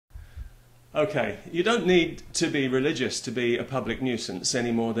Okay, you don't need to be religious to be a public nuisance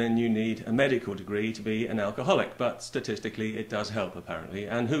any more than you need a medical degree to be an alcoholic, but statistically it does help apparently,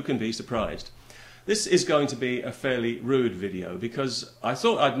 and who can be surprised? This is going to be a fairly rude video because I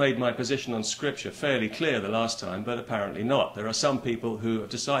thought I'd made my position on Scripture fairly clear the last time, but apparently not. There are some people who have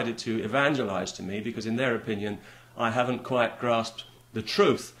decided to evangelize to me because in their opinion I haven't quite grasped the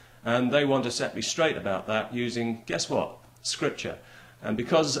truth, and they want to set me straight about that using, guess what? Scripture. And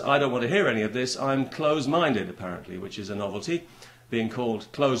because I don't want to hear any of this, I'm close-minded, apparently, which is a novelty. Being called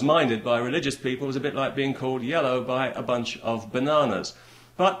close-minded by religious people is a bit like being called yellow by a bunch of bananas.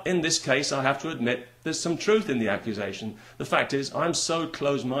 But in this case, I have to admit there's some truth in the accusation. The fact is, I'm so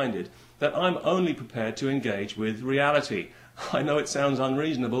close-minded that I'm only prepared to engage with reality. I know it sounds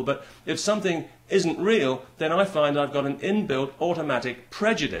unreasonable, but if something isn't real, then I find I've got an inbuilt automatic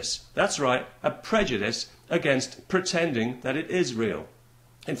prejudice. That's right, a prejudice against pretending that it is real.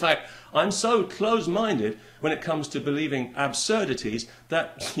 In fact, I'm so close-minded when it comes to believing absurdities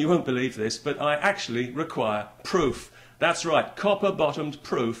that, you won't believe this, but I actually require proof. That's right, copper-bottomed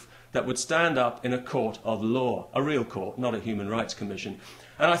proof that would stand up in a court of law, a real court, not a human rights commission.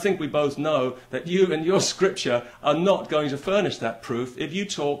 And I think we both know that you and your Scripture are not going to furnish that proof if you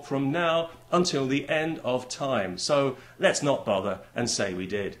talk from now until the end of time. So let's not bother and say we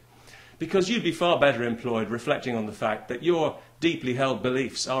did. Because you'd be far better employed reflecting on the fact that your deeply held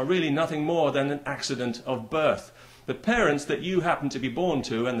beliefs are really nothing more than an accident of birth. The parents that you happen to be born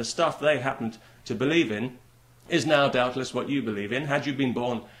to and the stuff they happened to believe in is now doubtless what you believe in. Had you been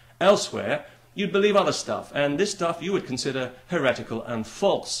born elsewhere, you'd believe other stuff, and this stuff you would consider heretical and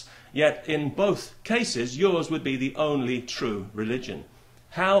false. Yet in both cases, yours would be the only true religion.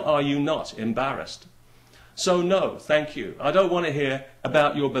 How are you not embarrassed? So no, thank you. I don't want to hear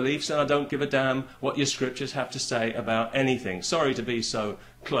about your beliefs, and I don't give a damn what your Scriptures have to say about anything. Sorry to be so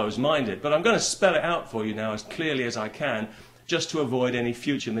close-minded, but I'm going to spell it out for you now as clearly as I can, just to avoid any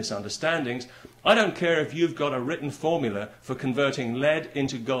future misunderstandings. I don't care if you've got a written formula for converting lead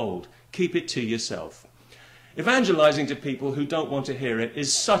into gold. Keep it to yourself. Evangelizing to people who don't want to hear it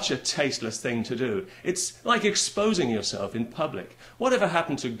is such a tasteless thing to do. It's like exposing yourself in public. Whatever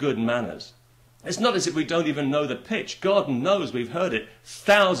happened to good manners? It's not as if we don't even know the pitch. God knows we've heard it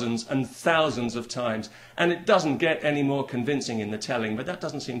thousands and thousands of times, and it doesn't get any more convincing in the telling, but that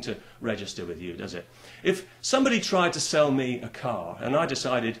doesn't seem to register with you, does it? If somebody tried to sell me a car and I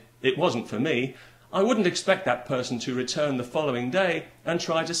decided it wasn't for me, I wouldn't expect that person to return the following day and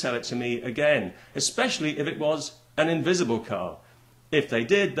try to sell it to me again, especially if it was an invisible car. If they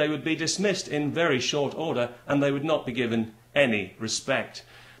did, they would be dismissed in very short order and they would not be given any respect.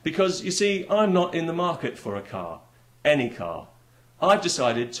 Because, you see, I'm not in the market for a car, any car. I've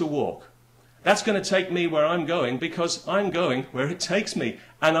decided to walk. That's going to take me where I'm going because I'm going where it takes me,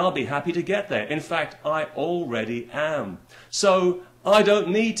 and I'll be happy to get there. In fact, I already am. So I don't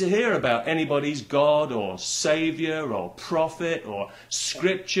need to hear about anybody's God or Saviour or prophet or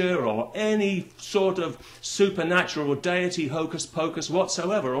Scripture or any sort of supernatural deity hocus pocus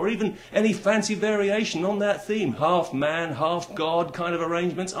whatsoever, or even any fancy variation on that theme, half man, half God kind of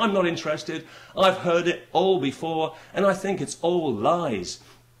arrangements. I'm not interested. I've heard it all before, and I think it's all lies.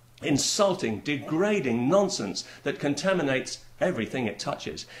 Insulting, degrading nonsense that contaminates everything it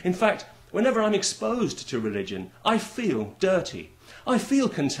touches. In fact, whenever I'm exposed to religion, I feel dirty. I feel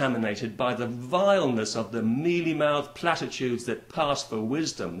contaminated by the vileness of the mealy-mouthed platitudes that pass for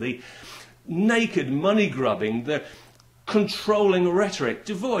wisdom, the naked money-grubbing, the controlling rhetoric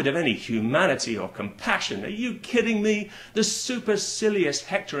devoid of any humanity or compassion. Are you kidding me? The supercilious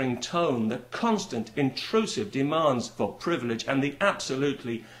hectoring tone, the constant intrusive demands for privilege, and the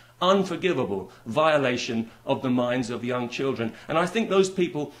absolutely unforgivable violation of the minds of young children. And I think those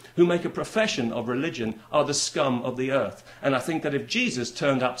people who make a profession of religion are the scum of the earth. And I think that if Jesus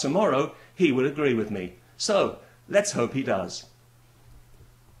turned up tomorrow, he would agree with me. So, let's hope he does.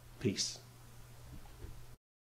 Peace.